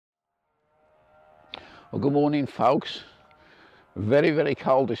Well, good morning, folks. Very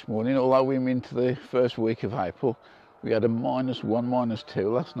cold this morning, although we're into the first week of April. We had a -1, -2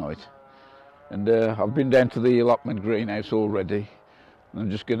 last night. And I've been down to the Allotment greenhouse already. And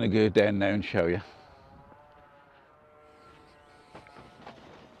I'm just going to go down now and show you.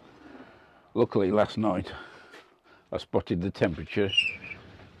 Luckily, last night, I spotted the temperature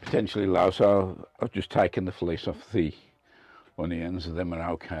potentially low, so I've just taken the fleece off the onions, and them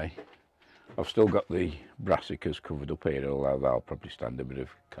are okay. I've still got the brassicas covered up here, although they'll probably stand a bit of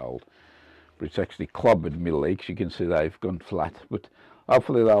cold. But it's actually clobbered my leeks. You can see they've gone flat, but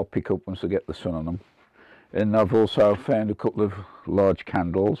hopefully they'll pick up once they get the sun on them. And I've also found a couple of large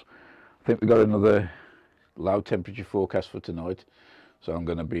candles. I think we've got another low temperature forecast for tonight, so I'm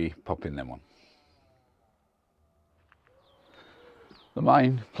going to be popping them on. The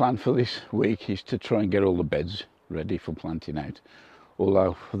main plan for this week is to try and get all the beds ready for planting out.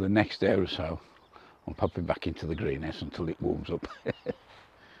 Although for the next hour or so, I'm popping back into the greenhouse until it warms up.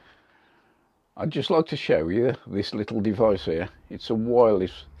 I'd just like to show you this little device here. It's a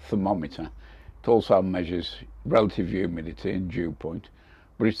wireless thermometer. It also measures relative humidity and dew point,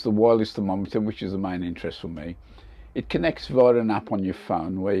 but it's the wireless thermometer which is the main interest for me. It connects via an app on your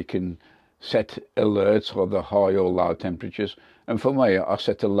phone where you can set alerts or the high or low temperatures. And for me, I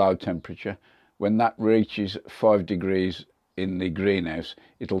set a low temperature. When that reaches 5 degrees in the greenhouse,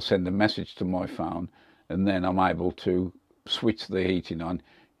 it'll send a message to my phone, and then I'm able to switch the heating on,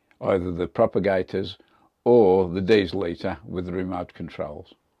 either the propagators or the diesel heater with the remote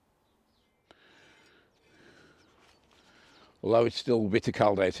controls. Although it's still a bit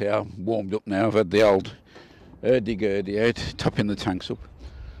cold out here, I'm warmed up now. I've had the old hurdy-gurdy out, topping the tanks up.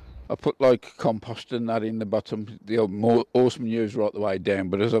 I put like compost and that in the bottom, the old horse manure right the way down,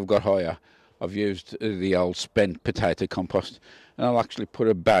 but as I've got higher, I've used the old spent potato compost, and I'll actually put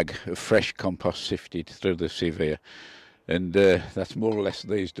a bag of fresh compost sifted through the sieve here, and that's more or less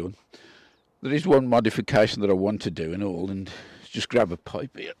these done. There is one modification that I want to do and all, and just grab a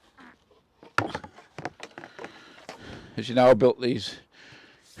pipe here. As you know, I built these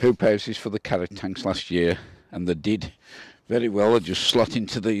hoop houses for the carrot tanks last year, and they did very well. I just slot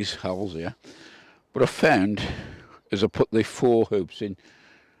into these holes here. But I found, as I put the 4 hoops in,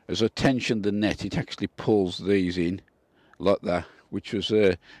 as I tensioned the net, it actually pulls these in like that, which was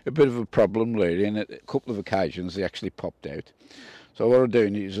a bit of a problem really, and at a couple of occasions they actually popped out. So what I'm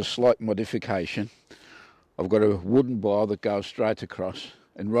doing is a slight modification. I've got a wooden bar that goes straight across,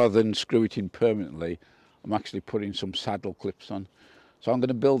 and rather than screw it in permanently, I'm actually putting some saddle clips on. So I'm going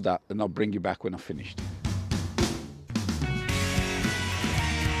to build that, and I'll bring you back when I've finished.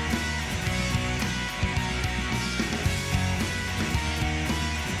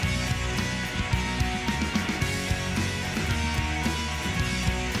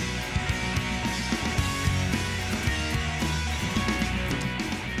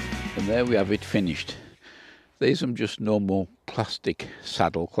 And there we have it finished. These are just normal plastic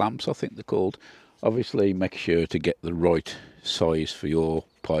saddle clamps, I think they're called. Obviously make sure to get the right size for your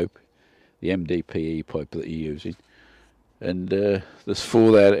pipe, the MDPE pipe that you're using. And there's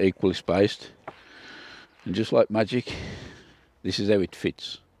 4 there equally spaced. And just like magic, this is how it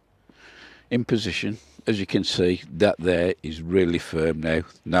fits. In position, as you can see, that there is really firm now.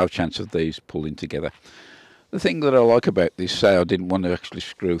 No chance of these pulling together. The thing that I like about this, say I didn't want to actually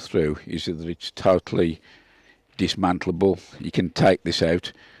screw through, is that it's totally dismantleable. You can take this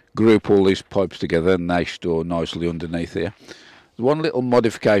out, group all these pipes together, and they store nicely underneath here. There's one little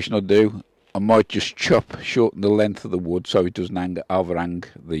modification I do. I might just shorten the length of the wood so it doesn't overhang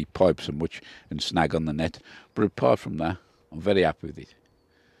the pipe so much and snag on the net. But apart from that, I'm very happy with it.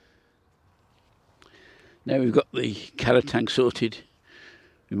 Now we've got the carrot tank sorted,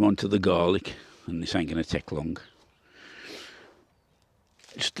 we're on to the garlic. And this ain't going to take long.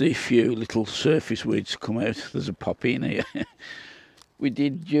 Just a few little surface weeds come out. There's a poppy in here. We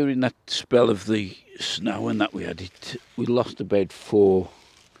did, during that spell of the snow and that we had it, we lost about 4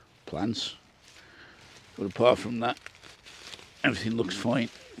 plants. But apart from that, everything looks fine.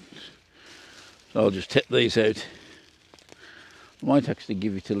 So I'll just take these out. I might actually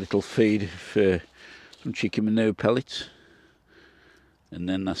give it a little feed for some chicken manure pellets. And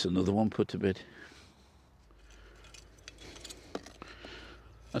then that's another one put to bed.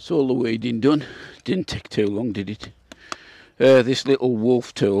 That's all the weeding done. Didn't take too long, did it? This little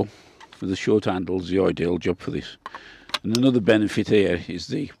wolf tool with the short handle is the ideal job for this. And another benefit here is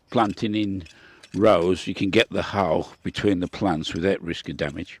the planting in rows. You can get the hoe between the plants without risk of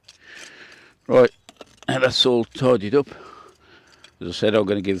damage. Right, now that's all tidied up. As I said, I'm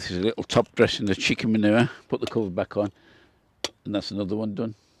going to give this a little top dress in the chicken manure, put the cover back on, and that's another one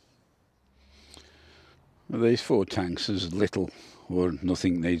done. These 4 tanks, there's little or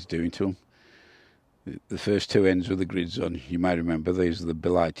nothing needs doing to them. The first 2 ends with the grids on, you may remember, these are the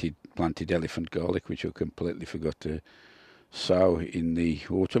belated planted elephant garlic, which I completely forgot to sow in the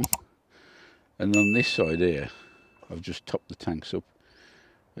autumn. And on this side here, I've just topped the tanks up,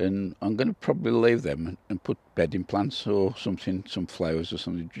 and I'm going to probably leave them and put bedding plants or something, some flowers or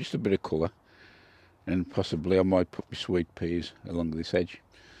something, just a bit of colour, and possibly I might put my sweet peas along this edge.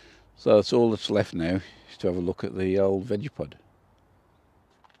 So that's all that's left now, is to have a look at the old Vegepod.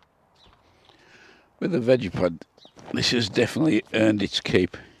 With the Vegepod, this has definitely earned its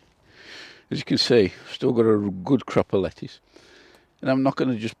keep. As you can see, I've still got a good crop of lettuce, and I'm not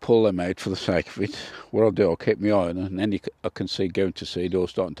going to just pull them out for the sake of it. What I'll do, I'll keep my eye on them, and any I can see going to seed or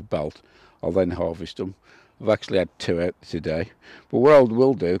starting to bolt, I'll then harvest them. I've actually had 2 out today, but what I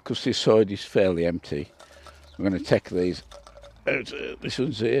will do, because this side is fairly empty, I'm going to take these out. This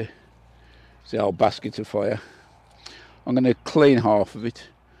one's here, it's the old basket of fire. I'm going to clean half of it,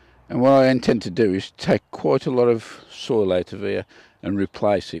 and what I intend to do is take quite a lot of soil out of here and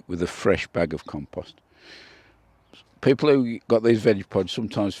replace it with a fresh bag of compost. People who got these Vegepods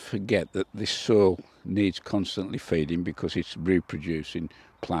sometimes forget that this soil needs constantly feeding because it's reproducing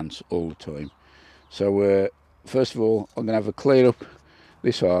plants all the time. So first of all, I'm going to have a clear up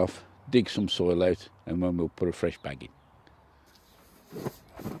this half, dig some soil out, and then we'll put a fresh bag in.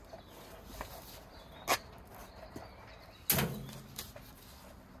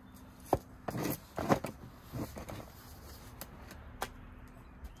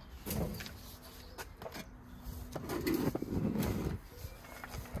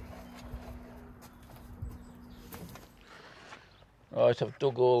 Right, I've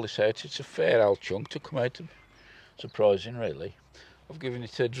dug all this out. It's a fair old chunk to come out of. Surprising, really. I've given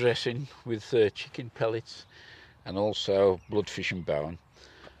it a dressing with chicken pellets and also bloodfish and bone.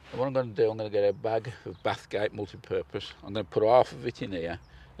 And what I'm going to do, I'm going to get a bag of Bathgate multi-purpose. I'm going to put half of it in here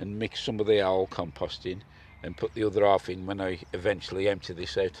and mix some of the old compost in, and put the other half in when I eventually empty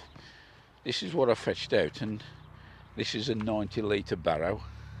this out. This is what I fetched out, and this is a 90-litre barrow.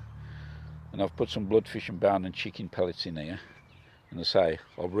 And I've put some bloodfish and bone and chicken pellets in here. And I say,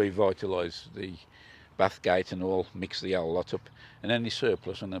 I'll revitalise the Bathgate and all, mix the whole lot up, and any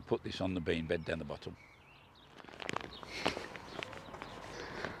surplus I'm going to put this on the bean bed down the bottom.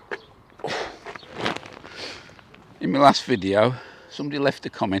 In my last video, somebody left a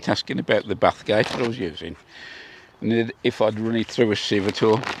comment asking about the Bathgate that I was using, and if I'd run it through a sieve at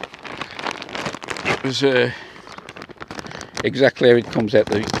all. It was exactly how it comes out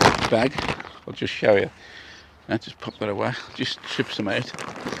the bag. I'll just show you. I'll just pop that away, just strip some out.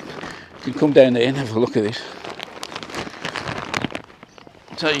 You can come down there and have a look at this.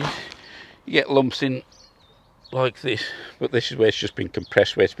 So you get lumps in like this, but this is where it's just been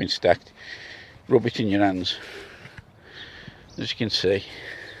compressed, where it's been stacked. Rub it in your hands. As you can see,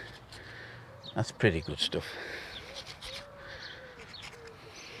 that's pretty good stuff.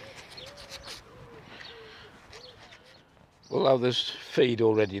 Although there's feed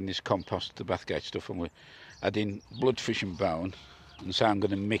already in this compost, the Bathgate stuff, and we're adding bloodfish and bone, and so I'm going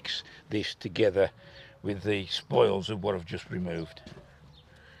to mix this together with the spoils of what I've just removed.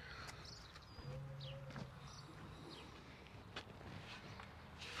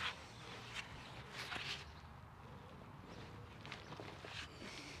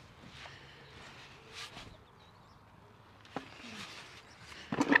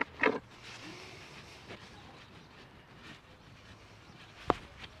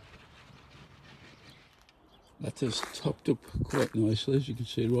 That has topped up quite nicely, as you can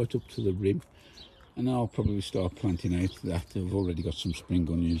see, right up to the rim. And I'll probably start planting out that. I've already got some spring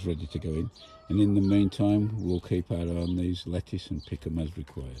onions ready to go in. And in the meantime, we'll keep our eye on these lettuce and pick them as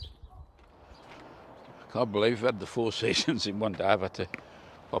required. I can't believe I've had the 4 seasons in one day. I've had to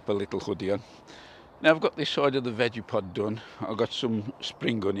pop a little hoodie on. Now I've got this side of the Vegepod done. I've got some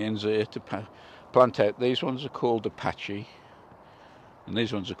spring onions here to plant out. These ones are called Apache, and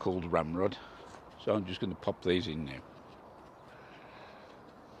these ones are called Ramrod. So I'm just going to pop these in now.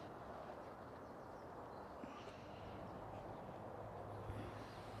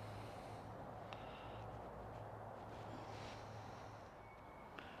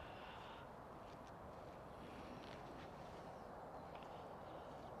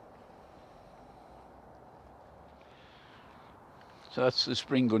 So that's the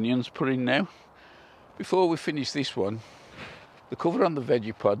spring onions put in now. Before we finish this one, the cover on the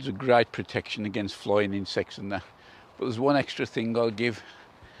Vegepod's a great protection against flying insects and that. But there's one extra thing I'll give,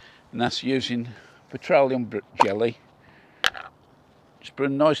 and that's using petroleum jelly. Just put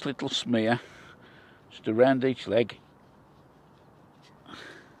a nice little smear just around each leg,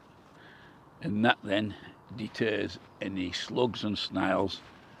 and that then deters any slugs and snails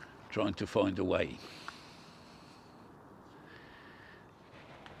trying to find a way.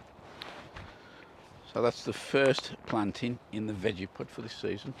 So that's the first planting in the Vegepod for this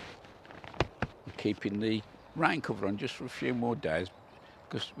season. I'm keeping the rain cover on just for a few more days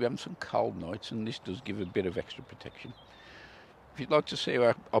because we're having some cold nights, and this does give a bit of extra protection. If you'd like to see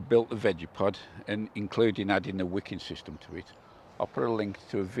how I built the Vegepod, and including adding a wicking system to it, I'll put a link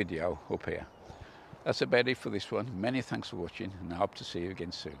to a video up here. That's about it for this one. Many thanks for watching, and I hope to see you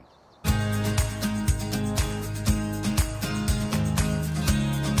again soon.